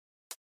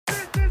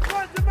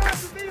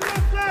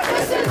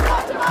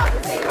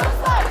democracy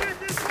looks like.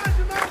 This is what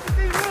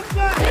democracy looks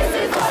like. This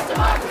is what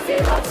democracy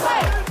looks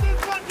like. This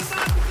is what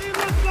democracy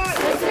looks like.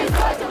 This is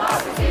what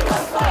democracy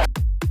looks like.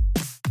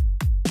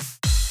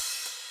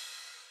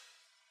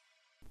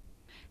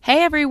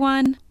 Hey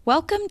everyone,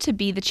 welcome to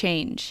Be the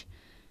Change.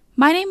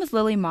 My name is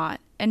Lily Mott,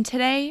 and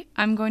today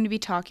I'm going to be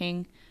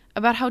talking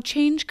about how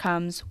change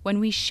comes when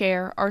we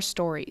share our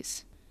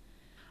stories.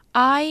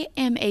 I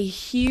am a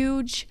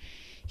huge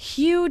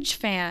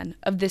fan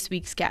of this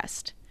week's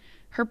guest.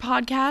 Her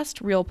podcast,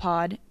 Real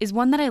Pod, is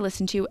one that I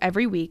listen to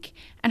every week,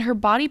 and her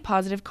body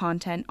positive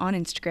content on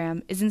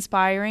Instagram is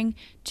inspiring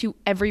to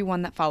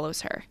everyone that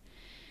follows her.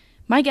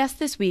 My guest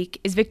this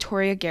week is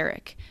Victoria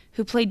Garrick,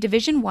 who played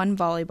Division I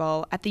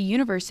volleyball at the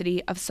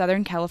University of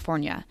Southern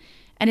California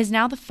and is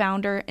now the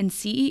founder and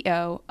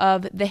CEO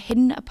of The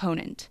Hidden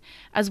Opponent,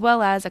 as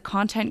well as a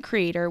content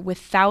creator with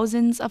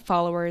thousands of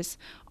followers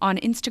on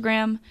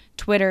Instagram,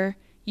 Twitter,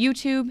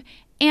 YouTube,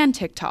 and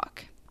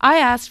TikTok. I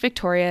asked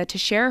Victoria to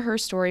share her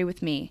story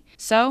with me,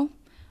 so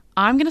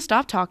I'm going to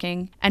stop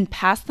talking and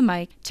pass the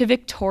mic to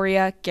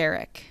Victoria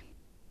Garrick.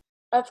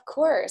 Of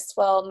course.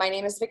 Well, my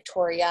name is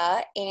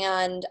Victoria,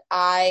 and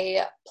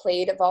I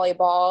played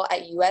volleyball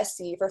at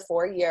USC for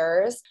 4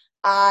 years.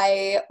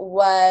 I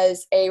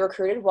was a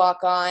recruited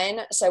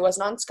walk-on, so I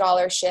wasn't on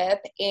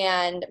scholarship,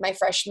 and my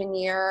freshman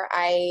year,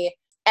 I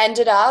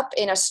ended up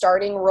in a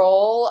starting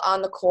role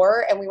on the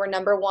court, and we were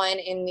number 1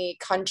 in the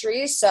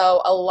country,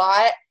 so a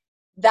lot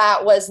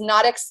that was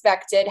not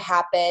expected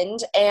happened,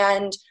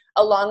 and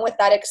along with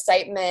that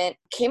excitement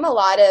came a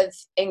lot of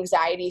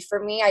anxiety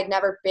for me. I'd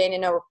never been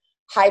in a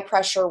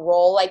high-pressure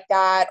role like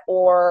that,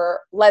 or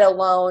let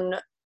alone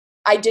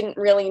I didn't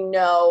really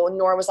know,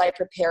 nor was I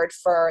prepared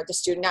for the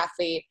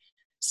student-athlete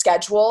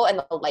schedule and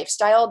the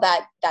lifestyle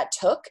that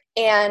took.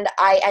 And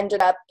I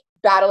ended up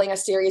battling a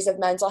series of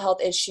mental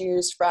health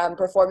issues, from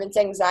performance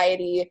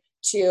anxiety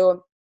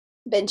to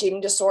binge eating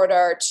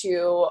disorder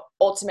to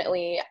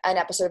ultimately an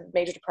episode of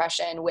major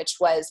depression, which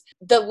was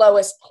the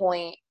lowest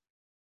point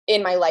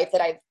in my life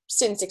that I've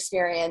since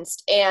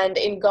experienced. And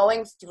in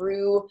going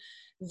through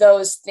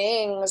those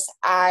things,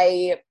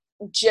 I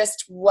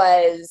just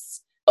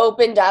was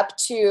opened up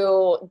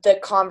to the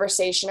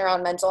conversation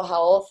around mental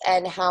health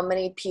and how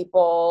many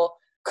people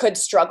could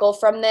struggle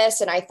from this,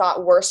 and I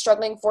thought were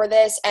struggling for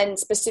this, and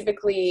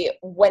specifically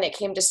when it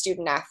came to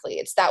student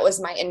athletes. That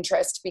was my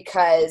interest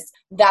because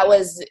that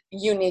was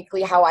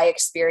uniquely how I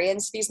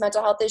experienced these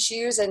mental health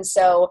issues, and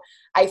so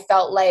I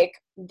felt like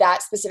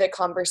that specific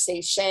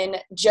conversation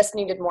just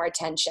needed more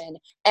attention,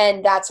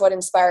 and that's what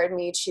inspired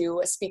me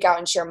to speak out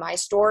and share my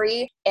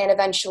story. And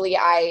eventually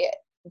I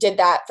did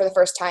that for the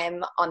first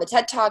time on the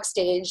TED Talk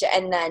stage,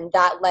 and then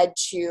that led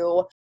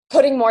to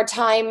putting more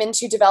time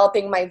into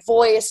developing my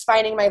voice,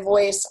 finding my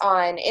voice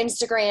on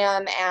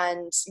Instagram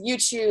and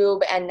YouTube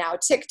and now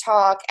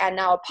TikTok and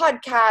now a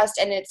podcast.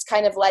 And it's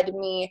kind of led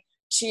me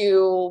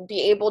to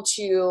be able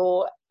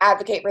to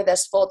advocate for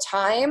this full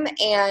time.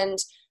 And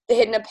The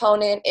Hidden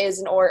Opponent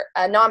is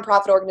a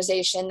nonprofit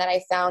organization that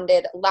I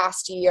founded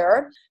last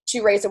year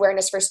to raise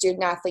awareness for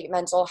student athlete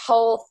mental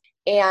health.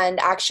 And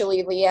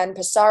actually, Leanne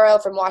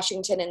Pissarro from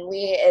Washington and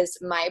Lee is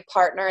my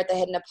partner at The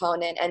Hidden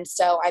Opponent. And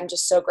so I'm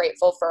just so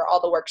grateful for all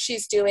the work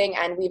she's doing.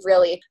 And we've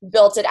really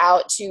built it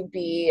out to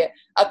be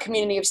a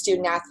community of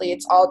student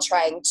athletes all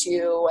trying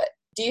to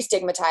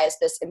destigmatize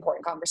this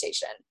important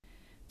conversation.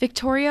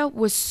 Victoria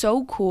was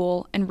so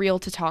cool and real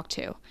to talk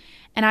to,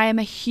 and I am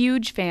a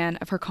huge fan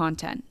of her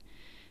content.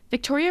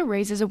 Victoria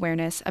raises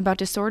awareness about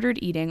disordered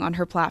eating on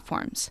her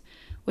platforms,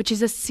 which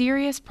is a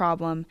serious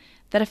problem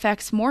that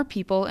affects more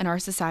people in our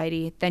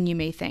society than you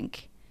may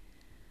think.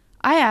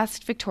 I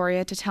asked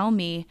Victoria to tell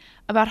me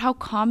about how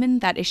common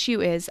that issue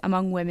is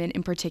among women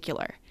in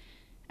particular,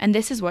 and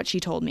this is what she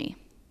told me.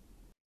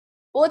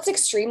 Well, it's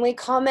extremely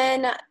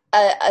common.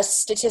 A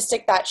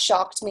statistic that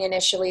shocked me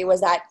initially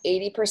was that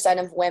 80%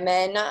 of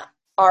women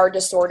are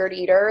disordered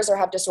eaters or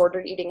have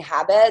disordered eating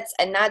habits,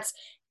 and that's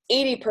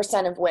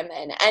 80% of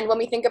women. And when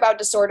we think about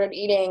disordered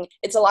eating,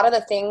 it's a lot of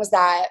the things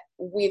that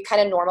we've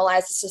kind of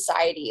normalized as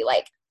society,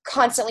 like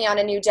constantly on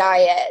a new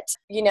diet,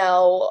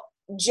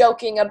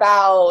 joking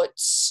about,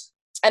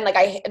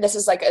 and this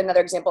is like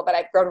another example that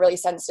I've grown really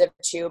sensitive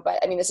to, but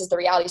I mean, this is the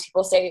reality.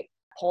 People say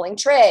pulling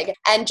trig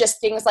and just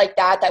things like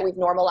that we've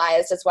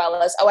normalized, as well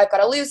as, oh, I've got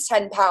to lose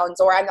 10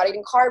 pounds, or I'm not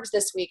eating carbs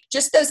this week.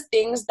 Just those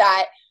things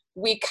that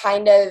we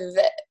kind of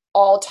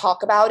all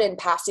talk about in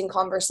passing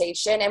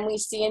conversation and we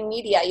see in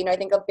media. I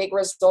think a big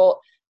result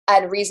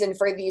and reason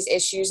for these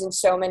issues in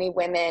so many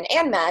women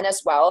and men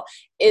as well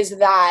is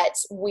that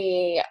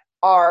we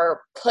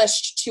are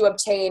pushed to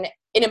obtain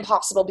an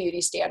impossible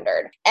beauty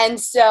standard. And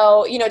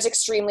so, it's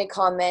extremely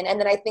common. And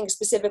then I think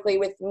specifically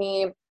with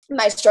me,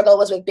 my struggle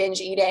was with binge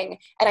eating.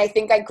 And I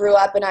think I grew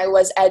up and I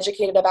was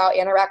educated about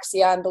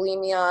anorexia and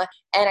bulimia.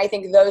 And I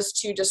think those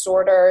two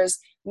disorders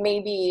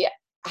maybe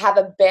have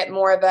a bit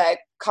more of a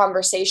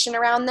conversation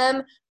around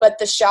them. But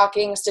the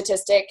shocking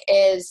statistic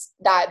is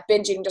that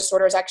binge eating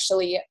disorder is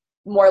actually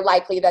more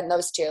likely than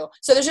those two.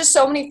 So there's just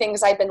so many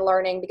things I've been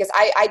learning because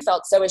I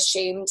felt so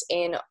ashamed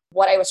in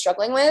what I was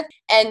struggling with.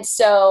 And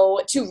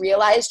so to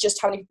realize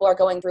just how many people are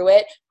going through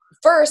it,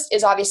 first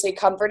is obviously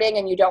comforting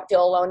and you don't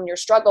feel alone in your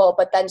struggle.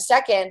 But then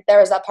second, there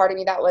was that part of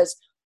me that was,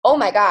 oh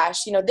my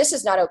gosh, this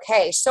is not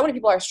okay. So many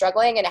people are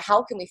struggling, and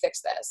how can we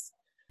fix this?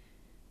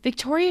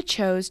 Victoria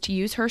chose to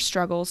use her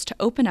struggles to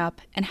open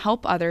up and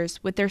help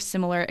others with their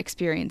similar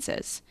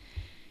experiences.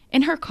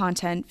 In her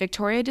content,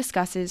 Victoria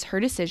discusses her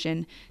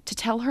decision to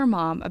tell her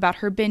mom about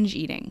her binge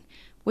eating,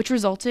 which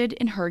resulted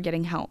in her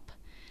getting help.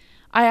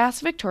 I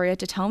asked Victoria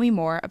to tell me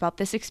more about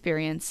this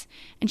experience,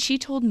 and she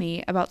told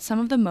me about some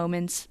of the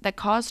moments that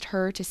caused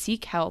her to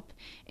seek help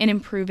in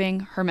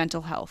improving her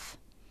mental health.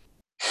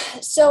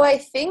 So I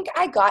think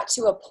I got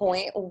to a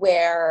point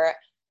where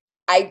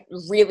I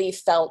really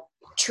felt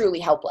truly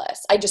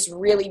helpless. I just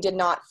really did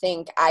not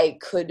think I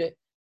could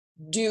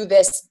do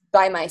this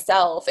by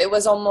myself. It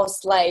was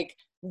almost like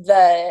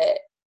the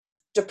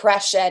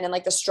depression and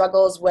like the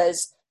struggles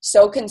was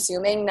so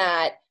consuming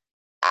that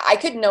I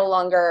could no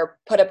longer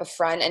put up a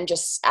front and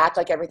just act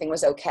like everything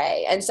was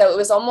okay. And so it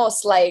was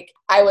almost like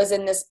I was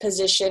in this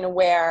position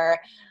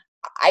where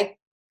I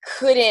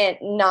couldn't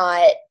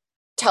not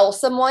tell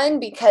someone,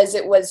 because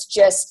it was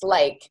just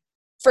like,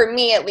 for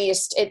me at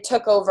least, it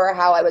took over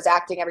how I was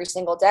acting every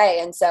single day.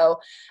 And so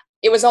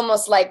it was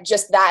almost like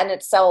just that in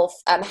itself,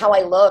 how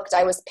I looked.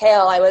 I was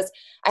pale. I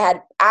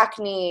had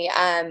acne.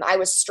 I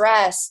was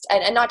stressed.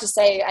 And not to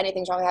say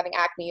anything's wrong with having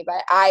acne,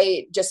 but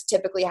I just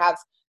typically have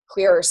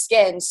clearer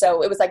skin.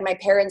 So it was like my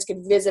parents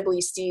could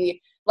visibly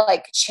see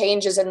like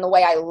changes in the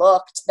way I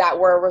looked that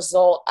were a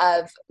result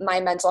of my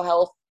mental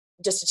health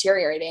just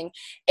deteriorating.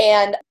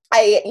 And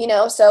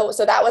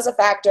so that was a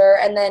factor.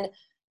 And then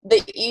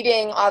the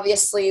eating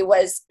obviously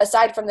was,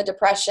 aside from the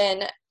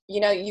depression,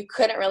 you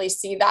couldn't really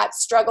see that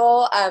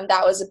struggle.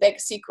 That was a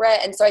big secret.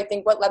 And so I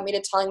think what led me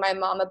to telling my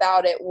mom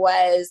about it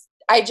was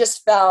I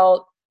just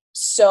felt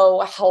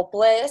so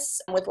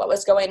helpless with what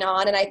was going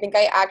on. And I think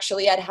I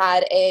actually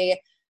had a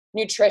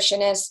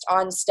nutritionist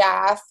on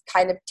staff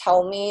kind of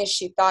tell me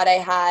she thought I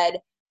had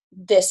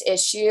this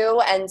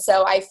issue. And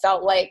so I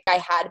felt like I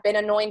had been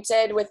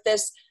anointed with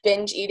this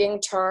binge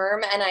eating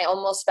term. And I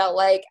almost felt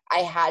like I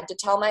had to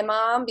tell my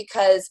mom,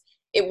 because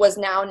it was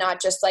now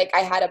not just like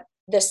I had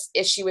this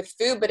issue with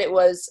food, but it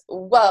was,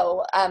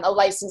 whoa, a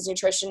licensed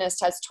nutritionist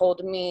has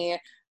told me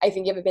I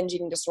think you have a binge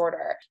eating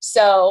disorder.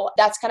 So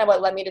that's kind of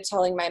what led me to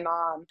telling my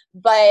mom.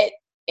 But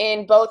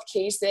in both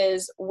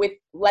cases, with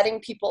letting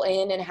people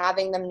in and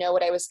having them know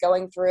what I was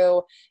going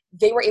through,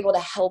 they were able to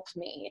help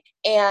me.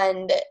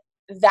 And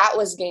that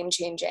was game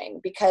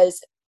changing,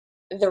 because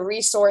the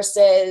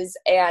resources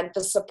and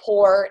the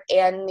support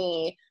and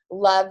the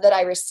love that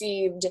I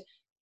received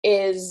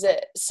is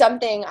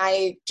something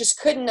I just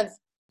couldn't have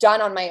done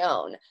on my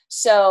own.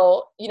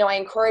 So, I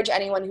encourage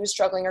anyone who's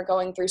struggling or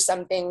going through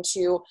something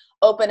to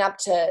open up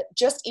to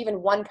just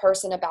even one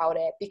person about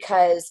it,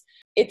 because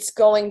it's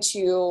going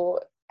to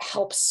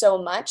help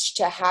so much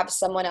to have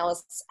someone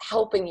else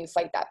helping you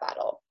fight that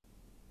battle.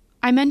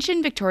 I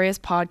mentioned Victoria's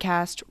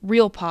podcast,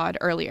 Real Pod,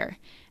 earlier.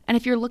 And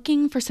if you're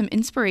looking for some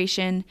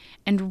inspiration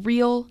and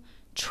real,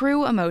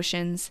 true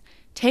emotions,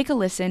 take a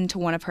listen to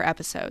one of her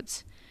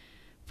episodes.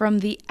 From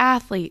the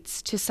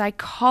athletes to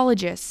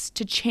psychologists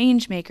to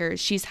change makers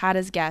she's had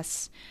as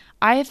guests,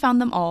 I have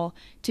found them all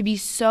to be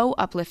so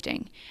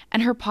uplifting,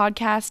 and her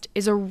podcast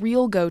is a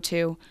real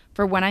go-to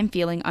for when I'm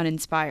feeling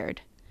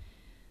uninspired.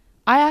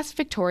 I asked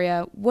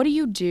Victoria, what do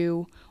you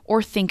do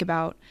or think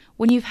about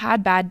when you've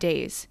had bad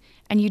days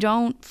and you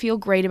don't feel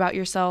great about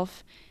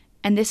yourself?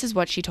 And this is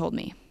what she told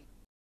me.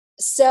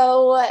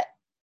 So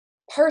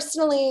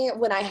personally,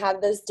 when I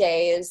have those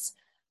days,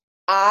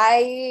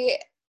 I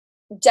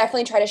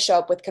definitely try to show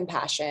up with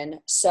compassion.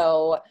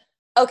 So,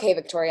 okay,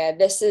 Victoria,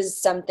 this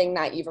is something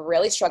that you've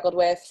really struggled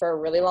with for a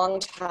really long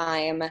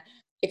time.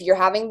 If you're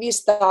having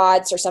these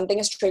thoughts or something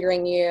is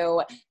triggering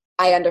you,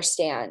 I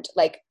understand.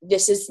 Like,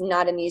 this is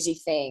not an easy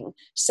thing.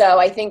 So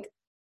I think,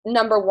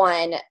 number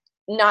one,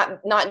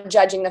 not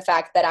judging the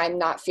fact that I'm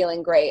not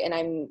feeling great and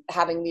I'm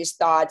having these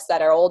thoughts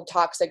that are old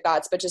toxic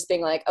thoughts, but just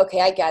being like,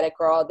 okay, I get it,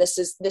 girl.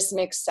 This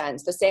makes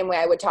sense. The same way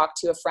I would talk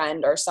to a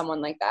friend or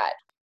someone like that.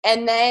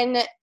 And then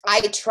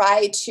I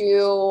try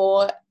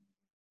to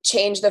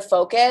change the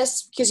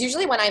focus, because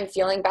usually when I'm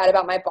feeling bad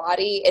about my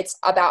body, it's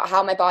about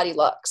how my body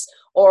looks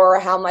or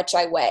how much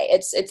I weigh.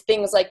 It's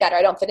things like that, or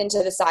I don't fit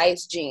into the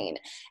size gene.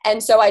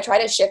 And so I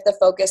try to shift the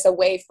focus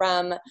away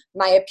from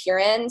my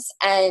appearance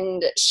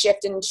and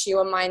shift into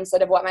a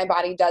mindset of what my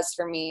body does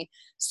for me.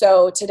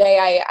 So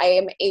today I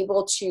am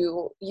able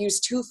to use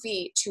 2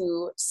 feet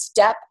to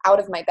step out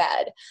of my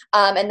bed.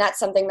 And that's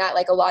something that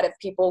like a lot of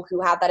people who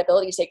have that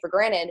ability take for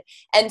granted.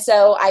 And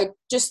so I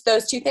just,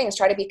 those 2 things,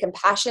 try to be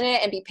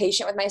compassionate and be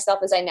patient with myself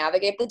as I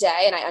navigate the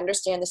day. And I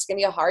understand this is going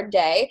to be a hard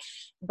day,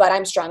 but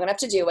I'm strong enough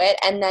to do it.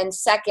 And then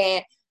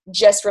second,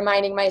 just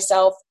reminding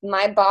myself,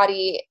 my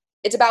body,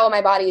 it's about what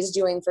my body is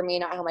doing for me,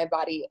 not how my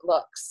body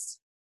looks.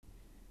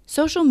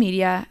 Social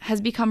media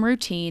has become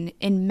routine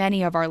in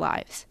many of our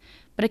lives,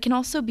 but but it can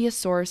also be a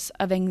source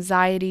of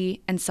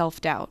anxiety and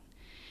self-doubt.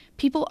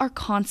 People are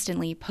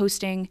constantly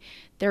posting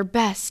their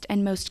best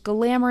and most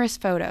glamorous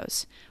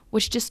photos,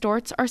 which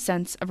distorts our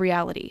sense of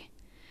reality.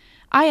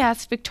 I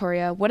asked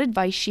Victoria what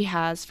advice she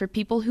has for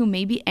people who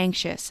may be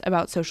anxious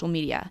about social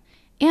media,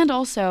 and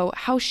also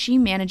how she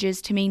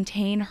manages to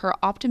maintain her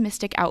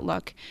optimistic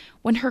outlook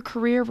when her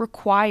career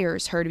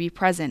requires her to be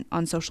present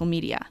on social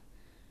media.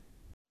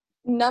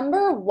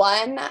 Number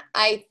one,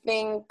 I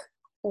think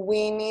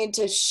we need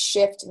to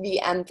shift the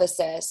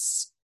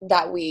emphasis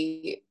that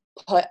we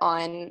put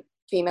on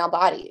female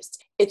bodies.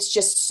 It's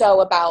just so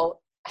about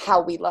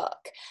how we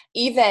look.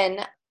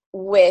 Even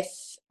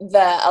with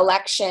the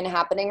election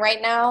happening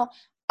right now,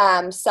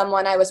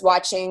 someone I was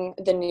watching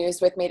the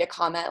news with made a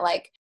comment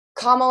like,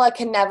 Kamala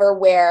can never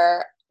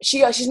wear,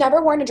 she's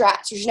never worn a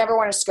dress, she's never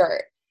worn a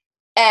skirt.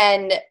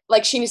 And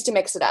like, she needs to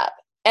mix it up.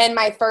 And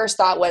my first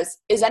thought was,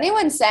 is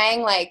anyone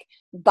saying like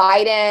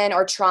Biden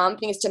or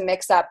Trump needs to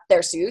mix up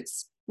their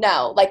suits?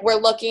 No, like we're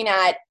looking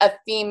at a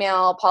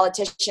female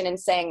politician and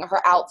saying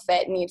her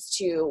outfit needs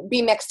to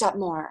be mixed up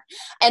more.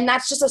 And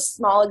that's just a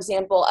small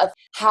example of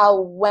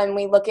how when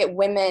we look at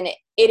women,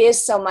 it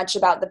is so much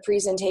about the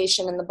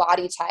presentation and the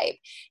body type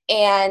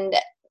and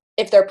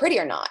if they're pretty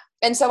or not.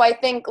 And so I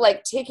think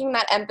like taking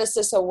that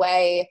emphasis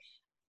away,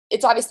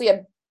 it's obviously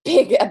a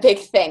big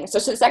thing. So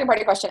to the second part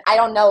of your question, I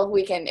don't know if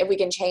we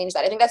can change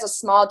that. I think that's a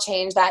small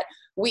change that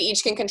we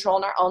each can control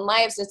in our own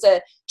lives. It's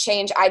a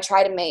change I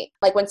try to make.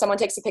 Like when someone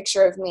takes a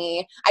picture of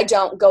me, I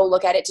don't go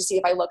look at it to see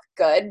if I look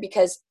good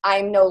because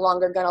I'm no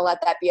longer going to let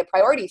that be a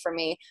priority for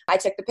me. I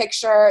took the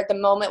picture, the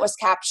moment was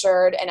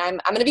captured, and I'm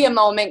going to be a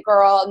moment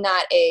girl,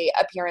 not a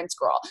appearance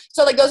girl.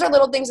 So like those are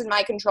little things in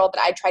my control,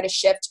 but I try to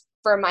shift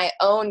for my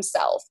own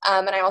self.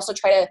 And I also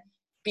try to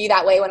be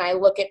that way when I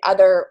look at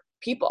other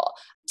people.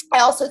 I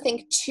also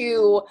think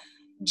too,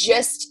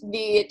 just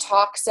the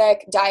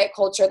toxic diet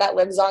culture that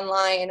lives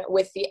online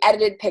with the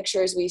edited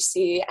pictures we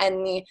see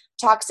and the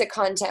toxic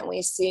content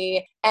we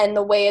see and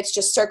the way it's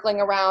just circling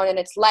around and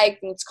it's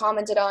liked and it's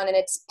commented on and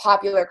it's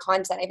popular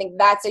content. I think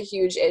that's a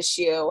huge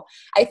issue.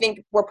 I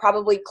think we're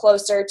probably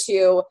closer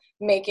to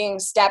making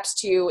steps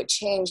to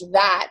change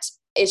that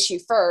issue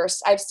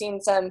first. I've seen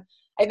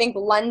I think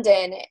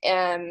London,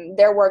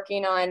 they're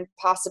working on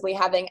possibly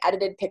having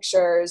edited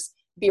pictures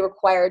be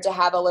required to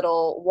have a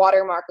little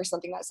watermark or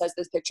something that says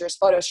this picture is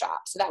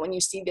Photoshopped, so that when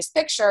you see this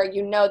picture,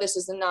 you know this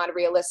is not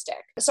realistic.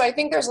 So I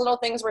think there's little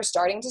things we're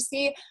starting to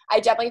see. I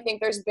definitely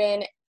think there's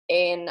been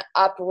an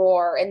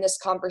uproar in this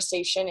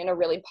conversation in a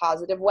really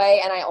positive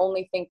way, and I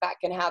only think that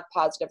can have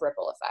positive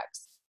ripple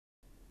effects.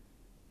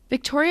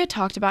 Victoria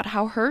talked about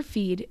how her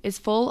feed is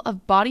full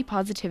of body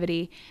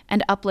positivity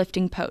and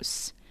uplifting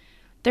posts.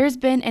 There's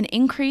been an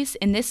increase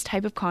in this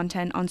type of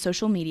content on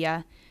social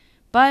media,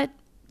 but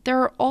there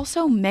are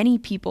also many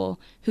people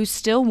who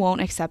still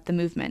won't accept the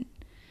movement.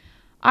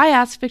 I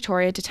asked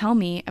Victoria to tell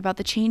me about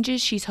the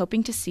changes she's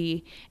hoping to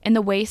see in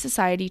the way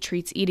society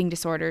treats eating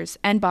disorders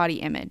and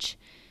body image,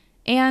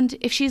 and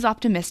if she's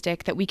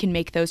optimistic that we can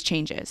make those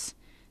changes.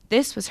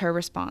 This was her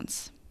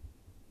response.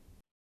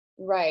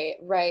 Right.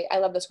 I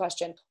love this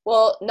question.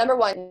 Well, number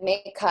one,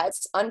 make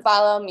cuts,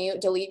 unfollow, mute,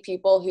 delete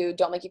people who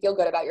don't make you feel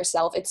good about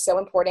yourself. It's so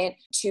important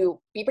to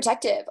be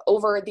protective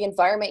over the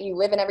environment you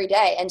live in every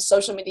day. And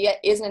social media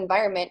is an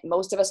environment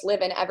most of us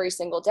live in every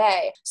single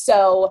day.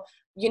 So,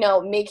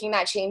 making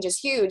that change is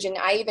huge. And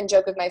I even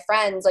joke with my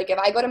friends, like if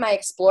I go to my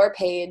Explore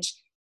page,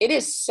 it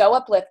is so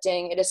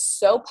uplifting. It is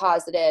so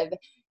positive.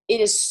 It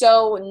is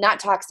so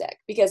not toxic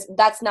because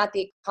that's not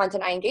the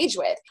content I engage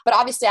with. But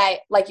obviously,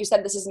 like you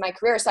said, this is my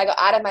career. So I go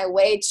out of my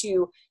way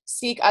to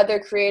seek other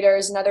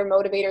creators and other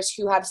motivators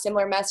who have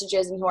similar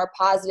messages and who are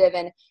positive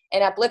and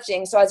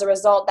uplifting. So as a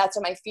result, that's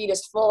what my feed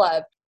is full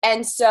of.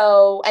 And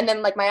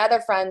then like my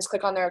other friends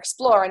click on their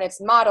Explore and it's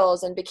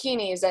models and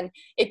bikinis. And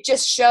it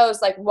just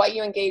shows like what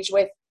you engage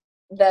with,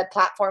 the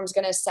platform's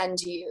going to send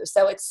to you.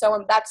 So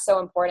that's so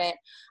important.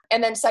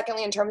 And then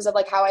secondly, in terms of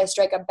like how I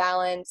strike a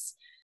balance,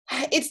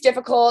 it's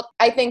difficult.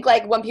 I think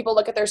like when people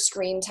look at their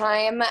screen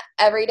time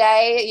every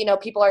day,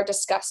 people are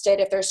disgusted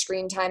if their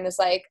screen time is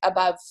like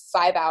above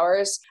 5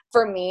 hours.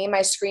 For me,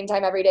 my screen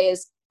time every day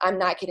is, I'm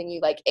not kidding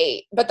you, like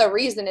 8. But the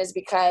reason is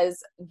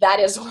because that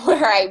is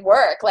where I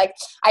work. Like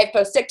I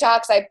post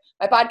TikToks,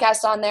 my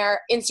podcast on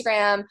there,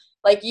 Instagram,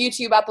 like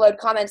YouTube, upload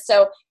comments.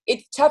 So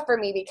it's tough for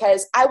me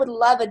because I would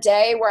love a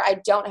day where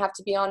I don't have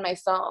to be on my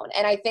phone.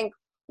 And I think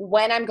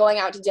when I'm going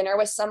out to dinner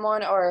with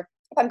someone or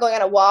if I'm going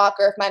on a walk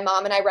or if my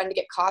mom and I run to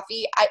get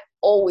coffee, I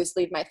always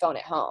leave my phone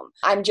at home.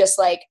 I'm just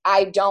like,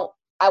 I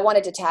want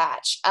to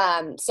detach.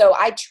 So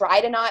I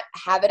try to not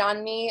have it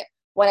on me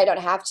when I don't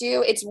have to.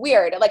 It's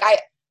weird. Like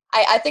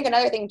I think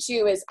another thing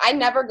too is I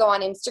never go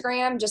on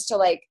Instagram just to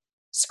like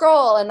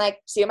scroll and like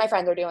see what my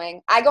friends are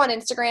doing. I go on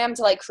Instagram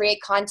to like create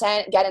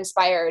content, get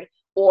inspired,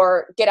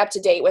 or get up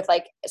to date with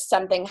like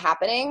something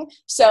happening.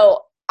 So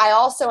I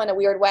also, in a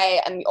weird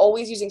way, am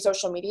always using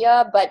social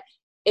media, but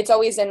it's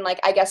always in like,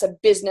 I guess, a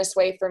business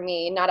way for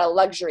me, not a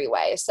luxury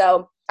way.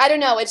 So I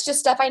don't know. It's just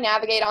stuff I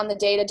navigate on the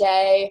day to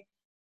day.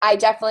 I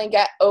definitely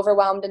get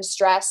overwhelmed and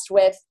stressed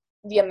with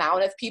the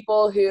amount of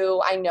people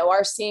who I know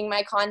are seeing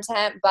my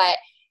content, but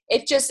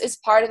it just is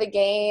part of the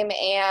game.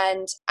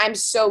 And I'm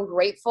so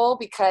grateful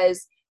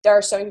because there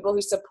are so many people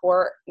who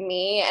support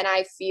me, and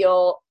I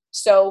feel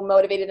so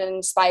motivated and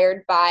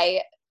inspired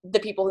by the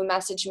people who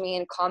message me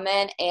and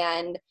comment.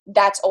 And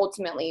that's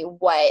ultimately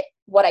what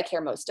I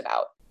care most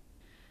about.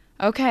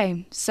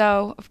 Okay,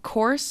 so of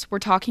course we're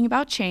talking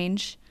about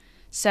change.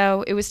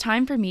 So it was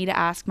time for me to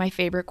ask my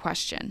favorite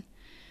question.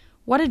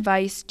 What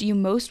advice do you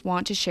most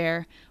want to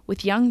share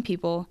with young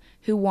people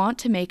who want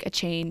to make a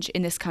change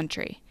in this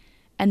country?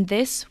 And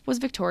this was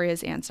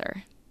Victoria's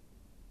answer.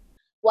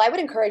 Well, I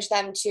would encourage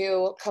them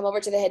to come over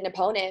to the Hidden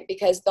Opponent,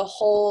 because the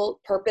whole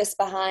purpose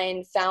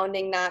behind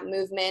founding that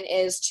movement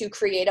is to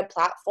create a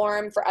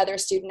platform for other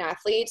student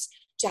athletes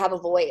to have a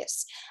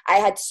voice. I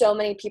had so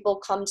many people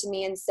come to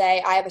me and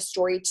say, I have a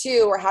story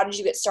too, or how did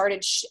you get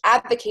started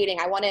advocating?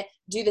 I want to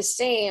do the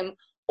same,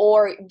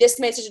 or this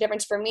made such a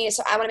difference for me,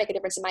 so I want to make a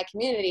difference in my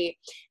community.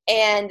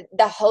 And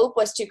the hope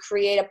was to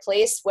create a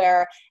place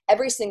where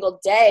every single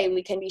day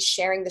we can be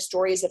sharing the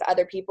stories of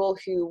other people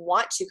who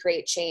want to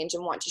create change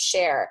and want to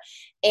share.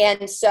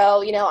 And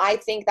so, I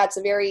think that's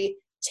a very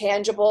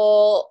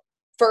tangible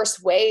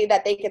first way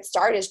that they could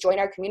start, is join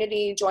our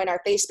community, join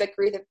our Facebook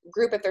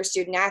group if they're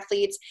student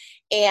athletes,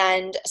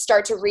 and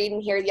start to read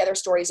and hear the other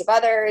stories of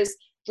others,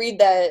 read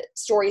the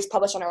stories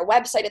published on our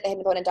website at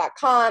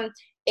thehiddenopponent.com.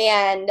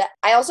 And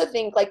I also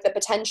think the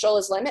potential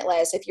is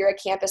limitless. If you're a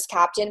campus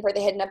captain for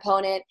the Hidden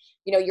Opponent,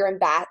 you're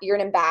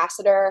an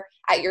ambassador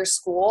at your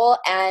school,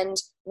 and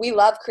we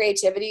love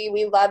creativity.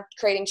 We love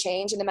creating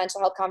change in the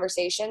mental health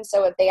conversation.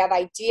 So if they have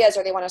ideas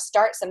or they want to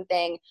start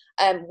something,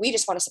 we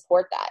just want to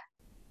support that.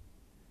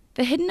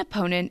 The Hidden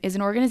Opponent is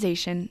an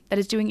organization that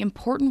is doing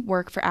important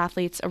work for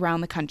athletes around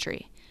the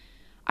country.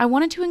 I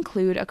wanted to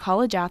include a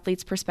college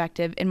athlete's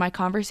perspective in my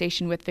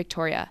conversation with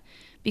Victoria,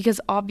 because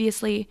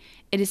obviously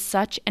it is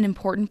such an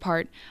important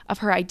part of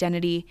her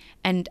identity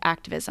and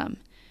activism.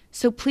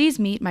 So please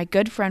meet my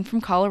good friend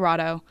from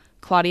Colorado,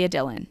 Claudia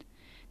Dillon.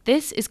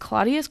 This is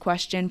Claudia's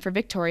question for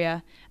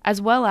Victoria,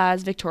 as well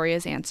as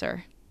Victoria's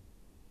answer.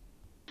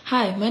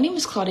 Hi, my name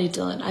is Claudia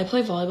Dillon. I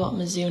play volleyball at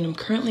Mizzou and I'm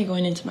currently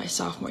going into my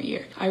sophomore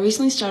year. I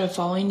recently started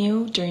following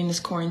you during this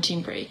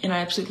quarantine break, and I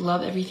absolutely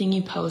love everything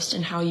you post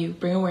and how you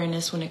bring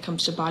awareness when it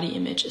comes to body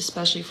image,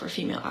 especially for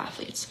female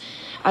athletes.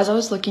 As I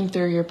was looking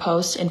through your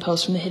posts and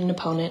posts from the Hidden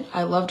Opponent,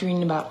 I loved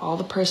reading about all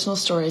the personal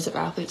stories of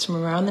athletes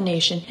from around the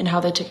nation and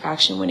how they took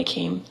action when it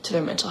came to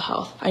their mental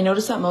health. I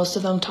noticed that most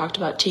of them talked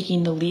about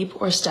taking the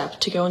leap or step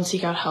to go and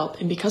seek out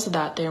help, and because of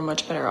that, they are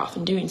much better off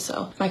in doing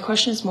so. My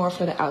question is more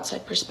for the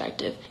outside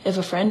perspective. If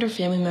a friend or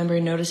family member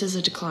notices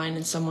a decline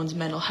in someone's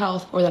mental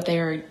health, or that they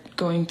are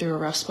going through a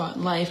rough spot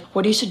in life,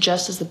 what do you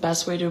suggest is the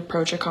best way to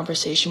approach a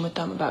conversation with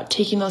them about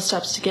taking those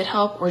steps to get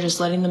help, or just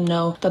letting them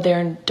know that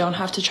they don't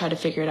have to try to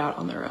figure it out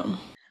on their own?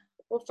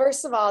 Well,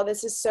 first of all,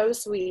 this is so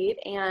sweet,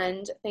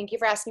 and thank you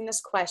for asking this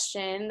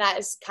question. That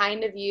is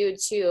kind of you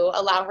to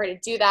allow her to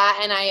do that,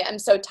 and I am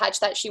so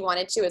touched that she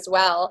wanted to as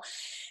well.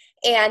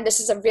 And this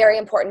is a very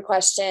important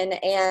question,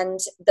 and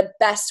the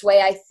best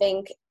way I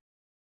think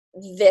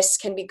this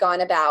can be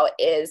gone about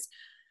is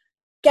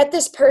get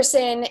this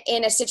person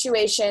in a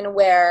situation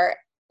where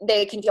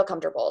they can feel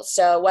comfortable.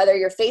 So whether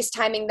you're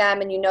FaceTiming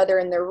them and they're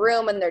in their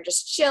room and they're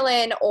just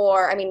chilling,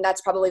 or,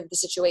 that's probably the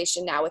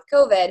situation now with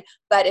COVID,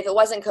 but if it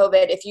wasn't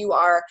COVID, if you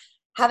are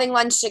having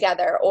lunch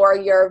together or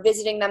you're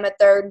visiting them at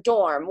their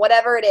dorm,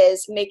 whatever it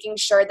is, making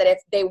sure that if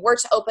they were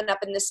to open up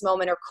in this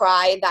moment or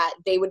cry, that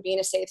they would be in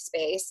a safe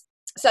space.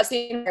 So that's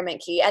the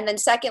environment key. And then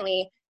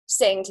secondly,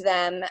 saying to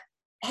them,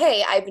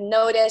 hey, I've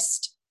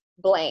noticed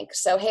blank.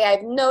 So, hey,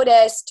 I've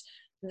noticed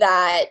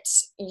that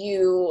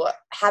you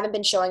haven't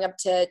been showing up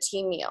to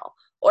team meal,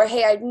 or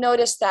hey, I've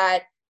noticed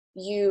that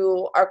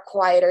you are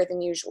quieter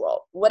than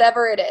usual,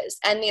 whatever it is.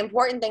 And the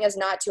important thing is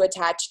not to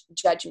attach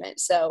judgment.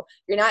 So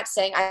you're not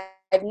saying,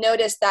 I've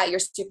noticed that you're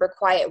super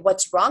quiet.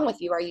 What's wrong with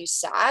you? Are you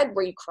sad?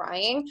 Were you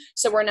crying?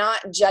 So we're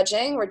not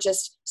judging. We're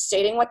just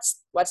stating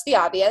what's the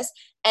obvious.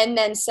 And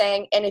then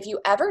saying, and if you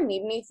ever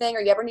need anything or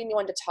you ever need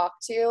anyone to talk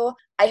to,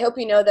 I hope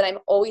you know that I'm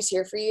always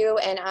here for you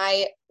and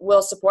I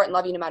will support and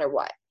love you no matter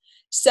what.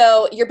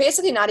 So you're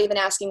basically not even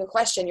asking a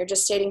question. You're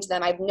just stating to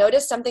them, I've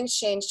noticed something's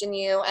changed in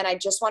you, and I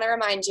just want to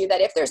remind you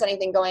that if there's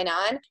anything going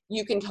on,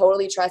 you can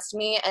totally trust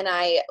me, and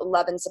I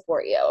love and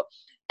support you.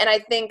 And I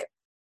think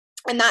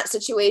in that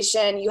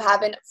situation, you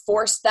haven't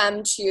forced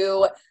them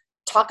to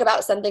talk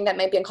about something that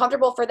might be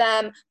uncomfortable for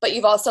them, but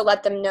you've also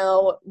let them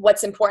know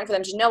what's important for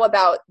them to know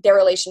about their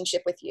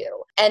relationship with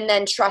you. And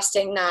then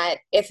trusting that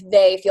if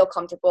they feel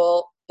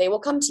comfortable, they will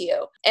come to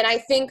you. And I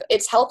think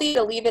it's healthy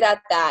to leave it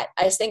at that.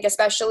 I think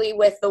especially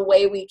with the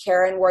way we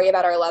care and worry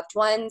about our loved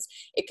ones,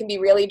 it can be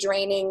really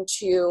draining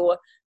to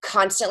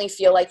constantly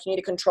feel like you need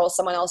to control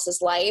someone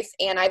else's life.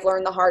 And I've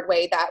learned the hard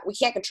way that we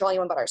can't control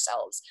anyone but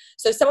ourselves.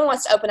 So if someone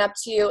wants to open up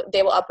to you,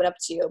 they will open up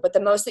to you. But the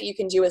most that you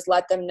can do is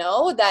let them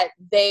know that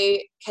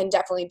they can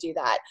definitely do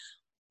that.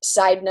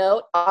 Side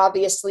note,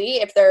 obviously,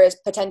 if there is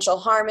potential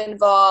harm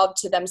involved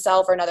to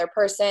themselves or another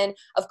person,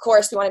 of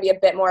course, we want to be a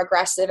bit more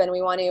aggressive and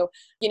we want to,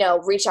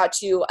 reach out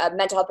to a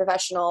mental health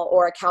professional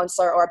or a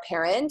counselor or a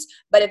parent.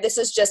 But if this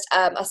is just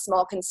a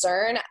small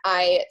concern,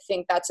 I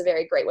think that's a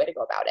very great way to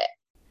go about it.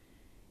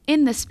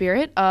 In the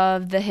spirit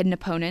of The Hidden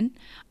Opponent,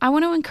 I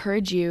want to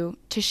encourage you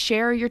to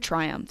share your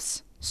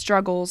triumphs,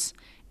 struggles,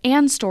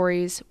 and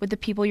stories with the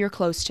people you're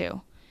close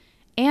to,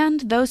 and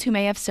those who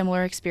may have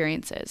similar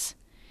experiences.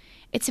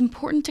 It's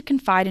important to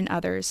confide in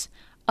others,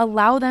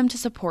 allow them to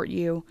support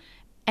you,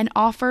 and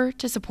offer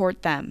to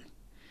support them.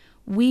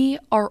 We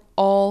are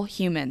all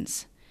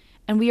humans,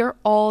 and we are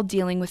all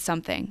dealing with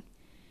something,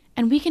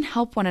 and we can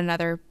help one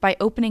another by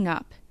opening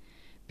up,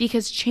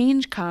 because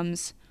change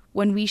comes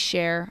when we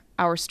share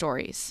our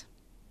stories.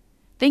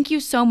 Thank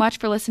you so much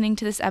for listening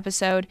to this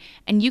episode,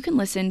 and you can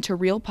listen to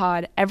Real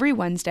Pod every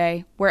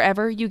Wednesday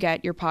wherever you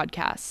get your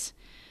podcasts.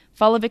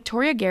 Follow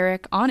Victoria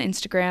Garrick on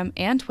Instagram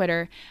and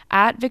Twitter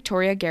at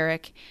Victoria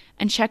Garrick,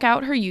 and check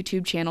out her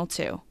YouTube channel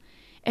too.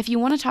 If you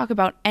want to talk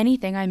about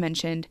anything I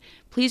mentioned,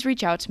 please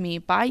reach out to me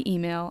by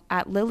email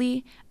at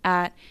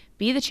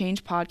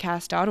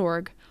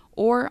lily@bethechangepodcast.org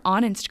or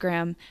on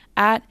Instagram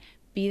at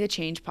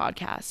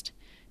bethechangepodcast.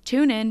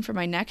 Tune in for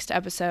my next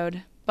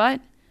episode,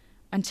 but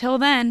until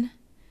then,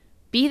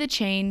 be the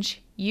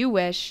change you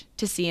wish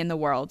to see in the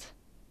world.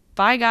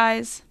 Bye,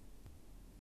 guys.